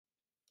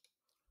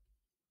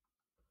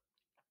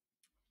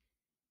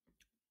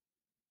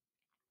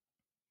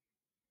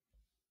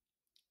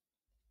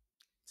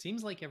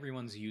Seems like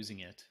everyone's using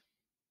it.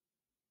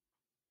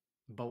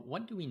 But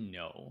what do we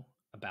know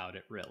about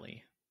it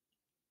really?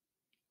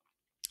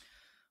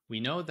 We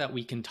know that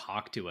we can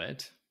talk to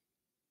it,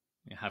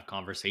 have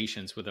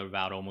conversations with it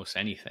about almost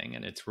anything,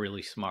 and it's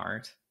really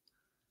smart.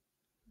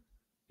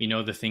 We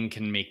know the thing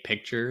can make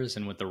pictures,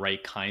 and with the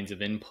right kinds of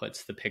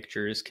inputs, the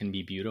pictures can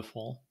be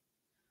beautiful.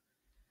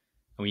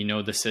 And we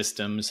know the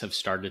systems have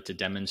started to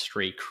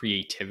demonstrate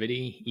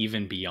creativity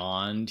even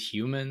beyond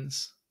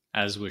humans,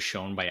 as was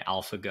shown by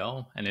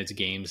AlphaGo and its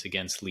games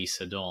against Lee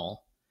Sedol.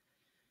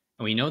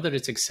 And we know that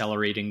it's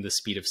accelerating the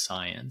speed of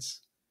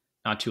science.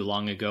 Not too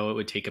long ago, it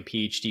would take a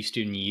PhD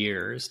student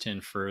years to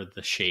infer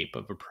the shape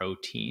of a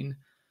protein.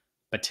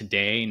 But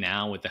today,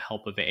 now with the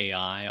help of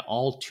AI,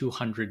 all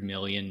 200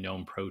 million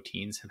known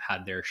proteins have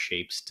had their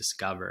shapes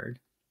discovered.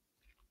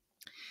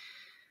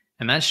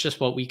 And that's just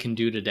what we can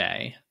do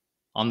today.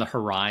 On the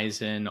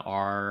horizon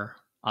are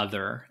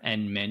other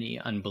and many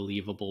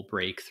unbelievable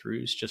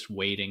breakthroughs just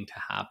waiting to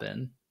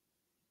happen.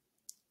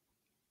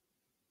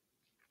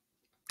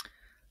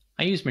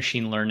 I use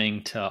machine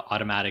learning to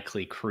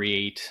automatically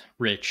create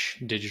rich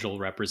digital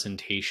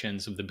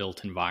representations of the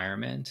built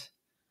environment.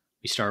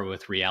 We start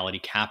with reality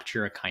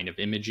capture, a kind of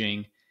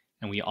imaging,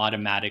 and we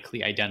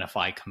automatically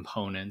identify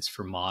components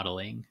for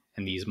modeling.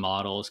 And these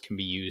models can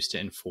be used to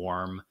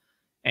inform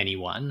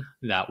anyone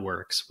that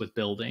works with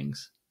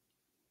buildings.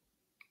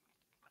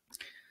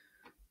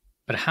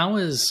 But how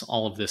is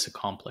all of this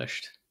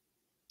accomplished?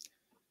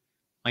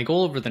 My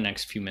goal over the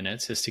next few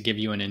minutes is to give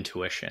you an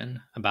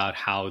intuition about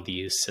how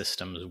these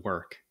systems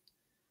work.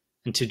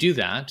 And to do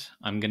that,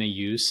 I'm going to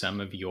use some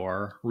of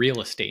your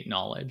real estate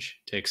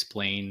knowledge to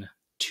explain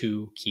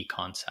two key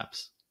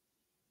concepts.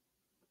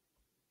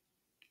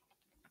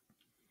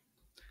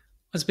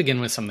 Let's begin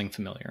with something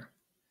familiar: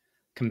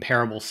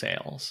 comparable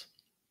sales.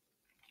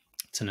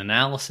 It's an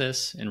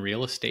analysis in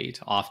real estate,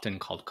 often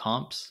called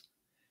comps.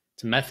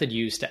 It's a method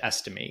used to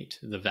estimate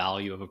the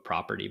value of a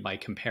property by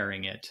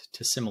comparing it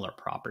to similar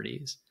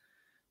properties.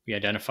 We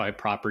identify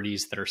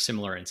properties that are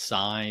similar in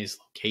size,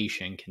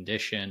 location,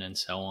 condition, and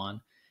so on.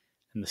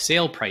 And the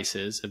sale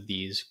prices of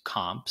these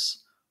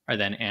comps are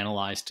then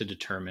analyzed to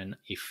determine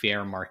a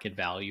fair market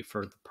value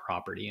for the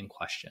property in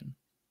question.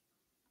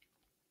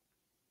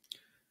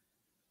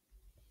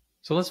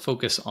 So let's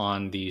focus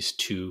on these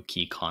two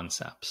key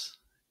concepts: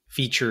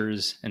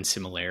 features and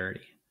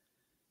similarity.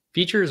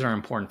 Features are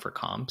important for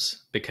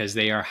comps because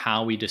they are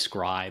how we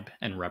describe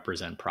and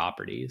represent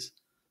properties: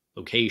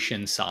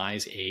 location,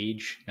 size,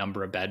 age,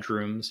 number of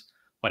bedrooms.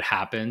 What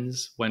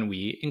happens when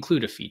we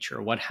include a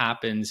feature? What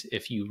happens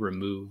if you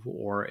remove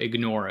or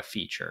ignore a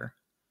feature?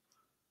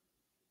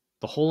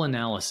 The whole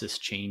analysis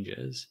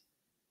changes.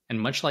 And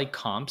much like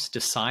comps,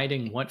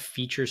 deciding what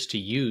features to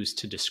use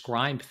to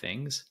describe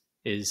things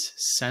is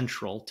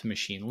central to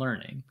machine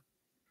learning.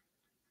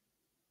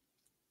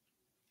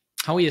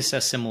 How we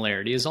assess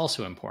similarity is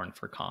also important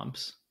for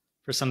comps.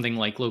 For something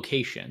like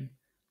location,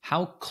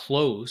 how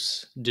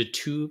close do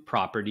two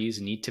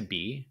properties need to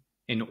be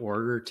in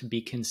order to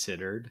be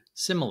considered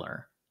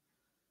similar?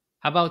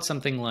 How about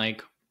something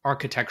like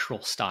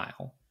architectural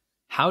style?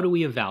 How do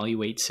we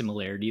evaluate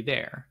similarity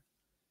there?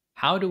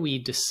 How do we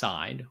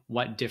decide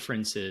what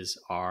differences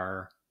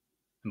are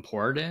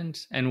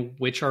important and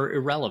which are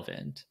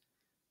irrelevant,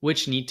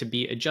 which need to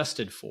be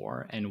adjusted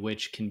for and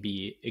which can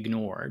be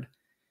ignored?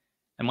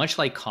 And much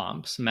like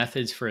comps,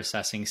 methods for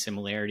assessing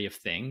similarity of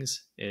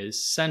things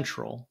is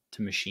central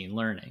to machine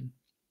learning.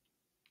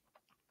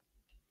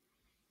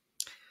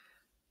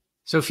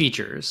 So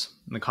features,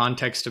 in the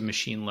context of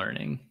machine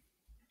learning.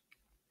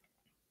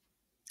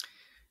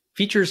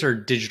 Features are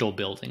digital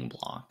building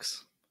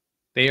blocks.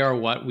 They are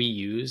what we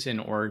use in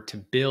order to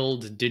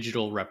build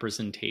digital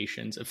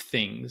representations of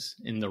things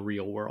in the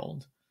real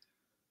world.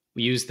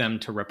 We use them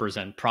to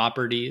represent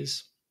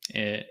properties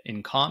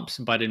in comps,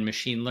 but in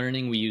machine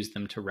learning, we use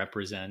them to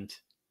represent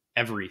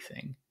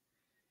everything.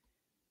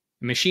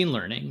 In machine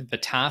learning, the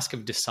task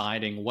of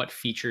deciding what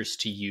features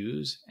to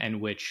use and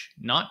which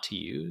not to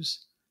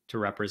use to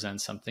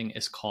represent something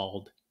is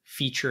called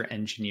feature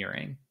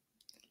engineering.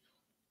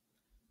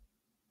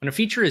 When a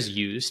feature is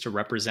used to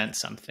represent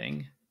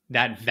something,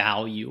 that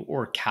value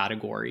or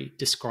category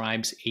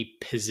describes a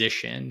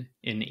position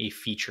in a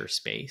feature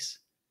space.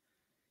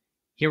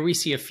 Here we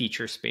see a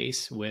feature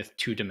space with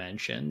two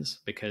dimensions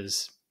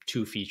because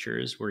two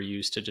features were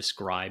used to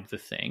describe the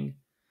thing.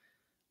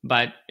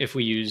 But if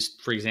we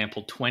used, for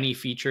example, 20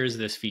 features,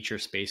 this feature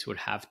space would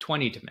have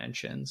 20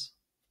 dimensions.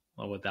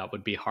 Well, that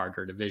would be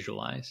harder to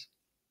visualize.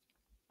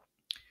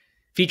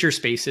 Feature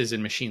spaces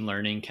in machine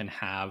learning can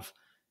have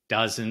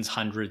dozens,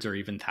 hundreds, or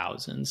even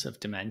thousands of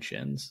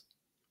dimensions.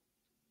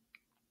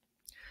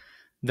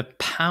 The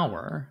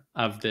power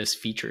of this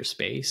feature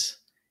space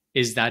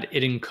is that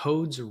it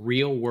encodes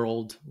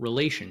real-world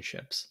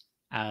relationships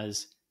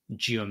as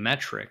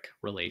geometric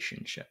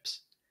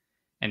relationships.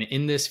 And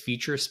in this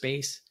feature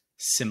space,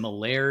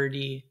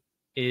 similarity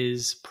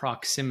is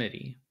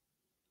proximity.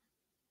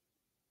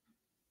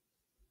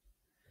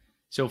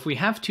 So if we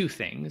have two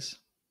things,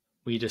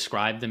 we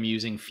describe them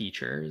using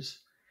features,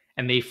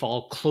 and they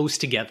fall close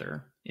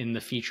together in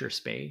the feature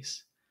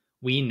space,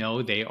 we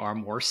know they are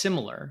more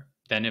similar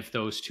than if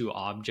those two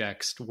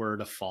objects were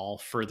to fall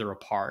further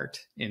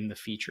apart in the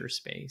feature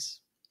space.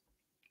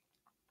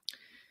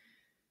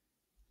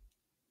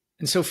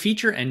 And so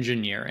feature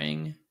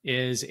engineering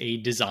is a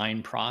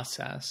design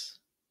process.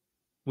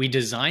 We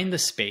design the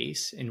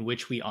space in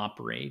which we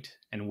operate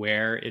and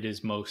where it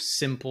is most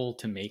simple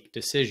to make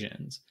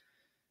decisions.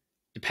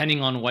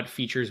 Depending on what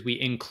features we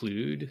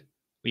include,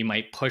 we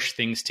might push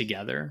things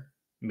together,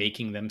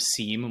 making them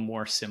seem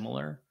more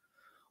similar,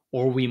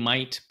 or we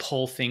might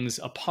pull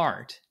things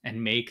apart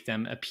and make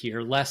them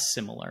appear less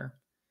similar.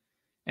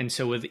 And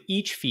so with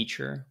each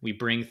feature, we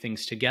bring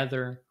things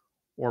together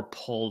or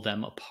pull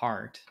them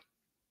apart.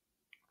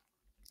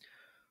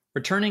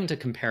 Returning to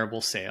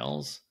comparable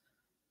sales,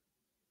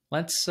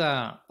 let's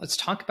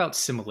talk about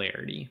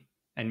similarity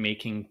and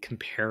making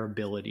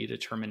comparability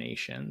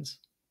determinations.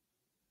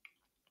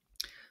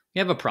 We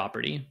have a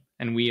property,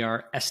 and we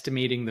are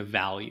estimating the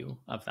value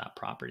of that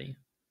property.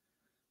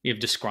 We have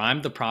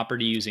described the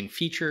property using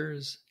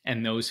features,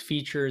 and those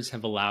features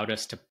have allowed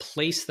us to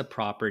place the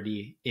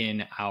property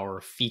in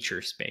our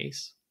feature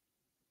space.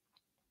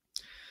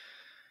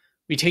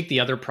 We take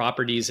the other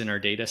properties in our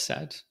data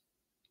set,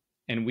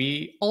 and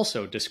we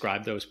also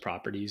describe those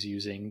properties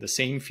using the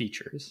same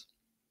features.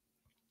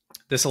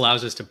 This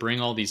allows us to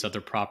bring all these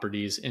other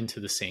properties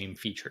into the same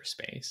feature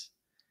space.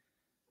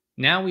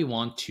 Now we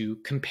want to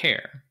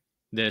compare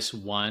this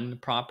one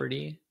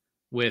property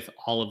with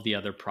all of the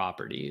other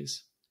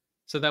properties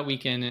so that we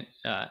can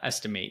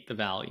estimate the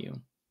value.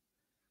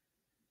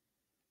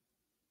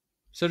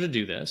 So to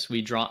do this,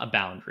 we draw a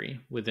boundary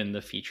within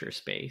the feature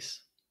space.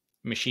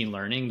 In machine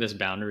learning, this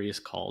boundary is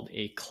called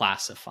a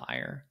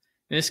classifier.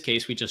 In this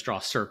case, we just draw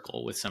a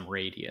circle with some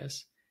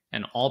radius,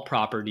 and all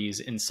properties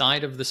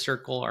inside of the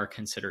circle are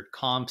considered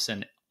comps,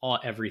 and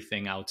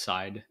everything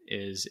outside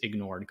is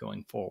ignored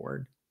going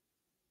forward.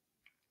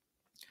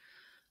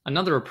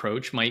 Another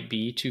approach might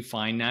be to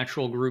find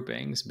natural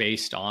groupings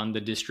based on the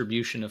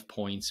distribution of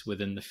points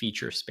within the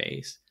feature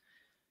space.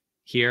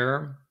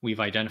 Here, we've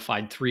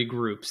identified three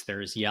groups.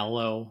 There's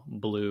yellow,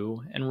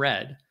 blue, and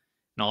red.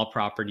 And all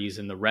properties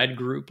in the red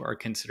group are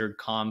considered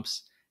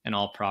comps, and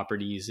all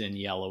properties in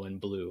yellow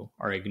and blue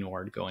are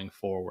ignored going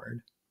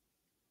forward.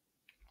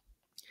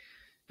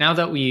 Now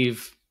that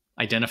we've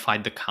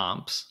identified the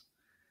comps,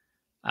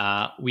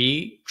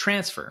 we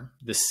transfer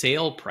the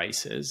sale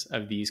prices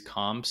of these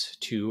comps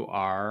to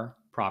our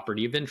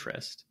property of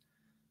interest.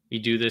 We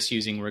do this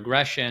using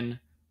regression,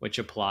 which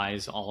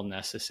applies all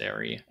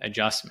necessary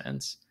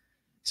adjustments.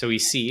 So we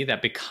see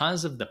that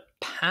because of the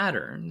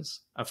patterns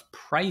of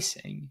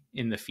pricing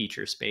in the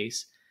feature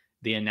space,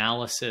 the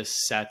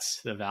analysis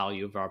sets the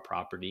value of our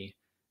property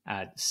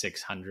at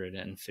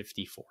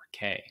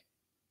 654K.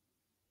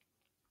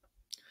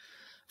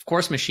 Of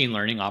course, machine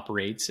learning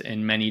operates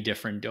in many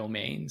different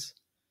domains.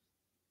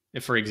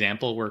 If, for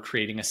example, we're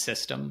creating a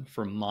system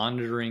for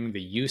monitoring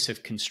the use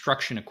of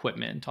construction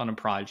equipment on a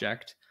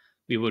project,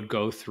 we would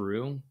go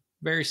through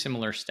very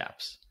similar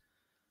steps.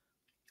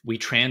 We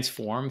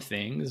transform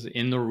things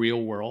in the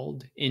real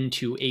world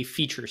into a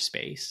feature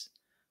space.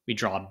 We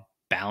draw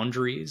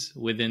boundaries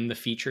within the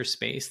feature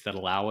space that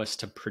allow us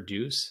to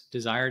produce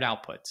desired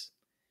outputs.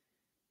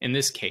 In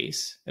this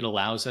case, it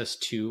allows us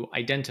to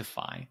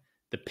identify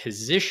the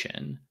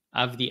position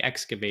of the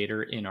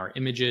excavator in our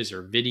images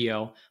or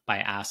video by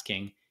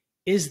asking,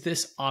 is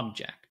this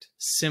object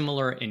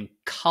similar in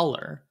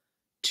color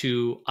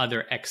to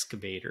other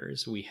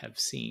excavators we have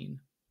seen?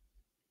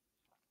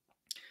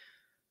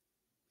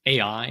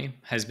 AI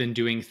has been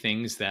doing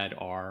things that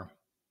are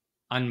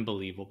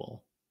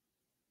unbelievable.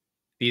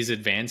 These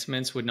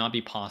advancements would not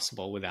be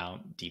possible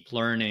without deep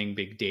learning,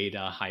 big data,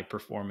 high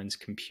performance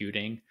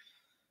computing.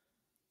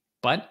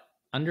 But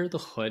under the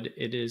hood,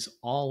 it is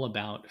all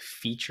about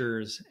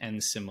features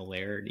and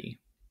similarity.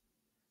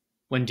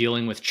 When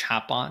dealing with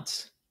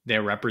chatbots,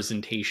 their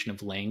representation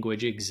of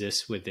language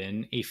exists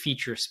within a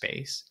feature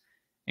space,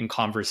 and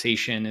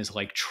conversation is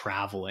like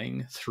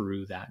traveling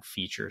through that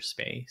feature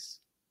space.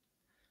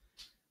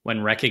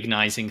 When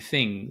recognizing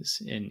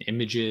things in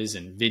images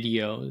and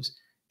videos,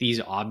 these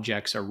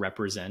objects are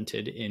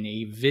represented in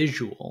a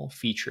visual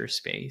feature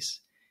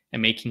space,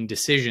 and making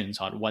decisions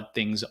on what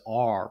things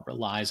are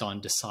relies on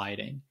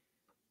deciding,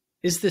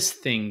 is this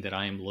thing that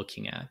I am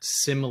looking at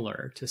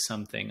similar to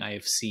something I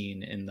have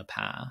seen in the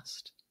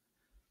past?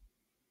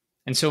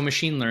 And so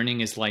machine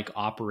learning is like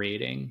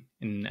operating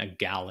in a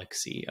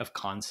galaxy of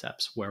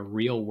concepts where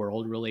real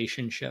world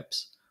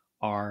relationships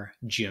are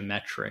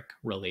geometric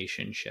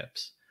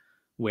relationships,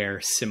 where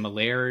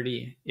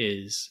similarity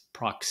is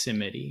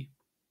proximity.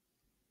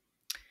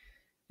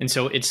 And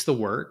so it's the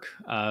work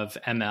of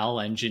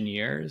ML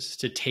engineers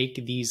to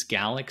take these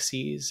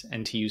galaxies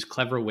and to use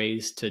clever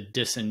ways to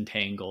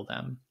disentangle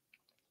them,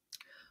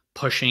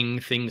 pushing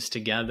things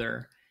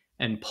together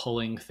and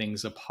pulling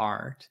things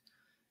apart.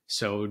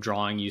 So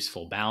drawing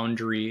useful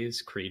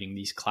boundaries, creating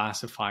these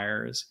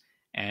classifiers,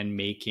 and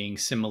making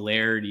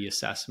similarity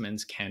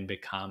assessments can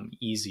become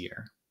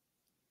easier.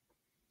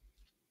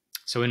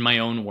 So in my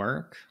own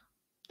work,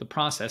 the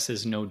process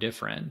is no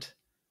different.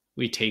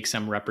 We take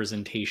some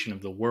representation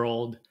of the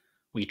world,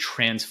 we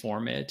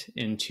transform it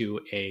into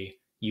a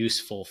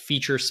useful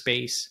feature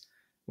space.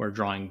 We're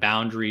drawing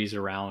boundaries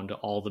around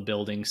all the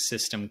building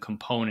system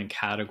component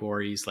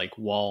categories like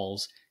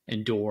walls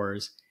and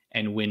doors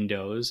and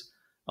windows,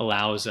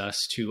 allows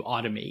us to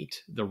automate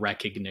the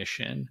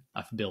recognition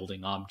of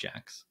building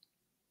objects.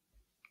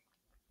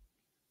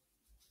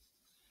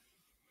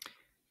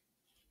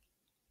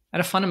 At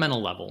a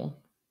fundamental level,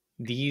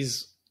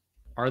 these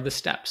are the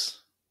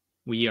steps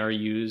we are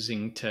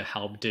using to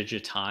help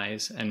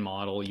digitize and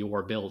model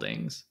your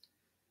buildings.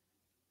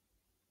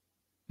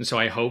 And so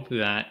I hope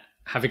that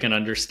having an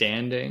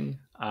understanding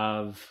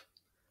of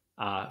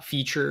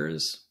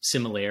features,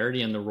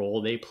 similarity, and the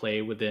role they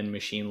play within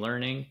machine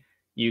learning,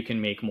 you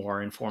can make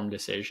more informed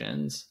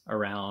decisions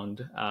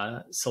around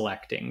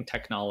selecting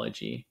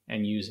technology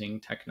and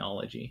using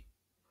technology.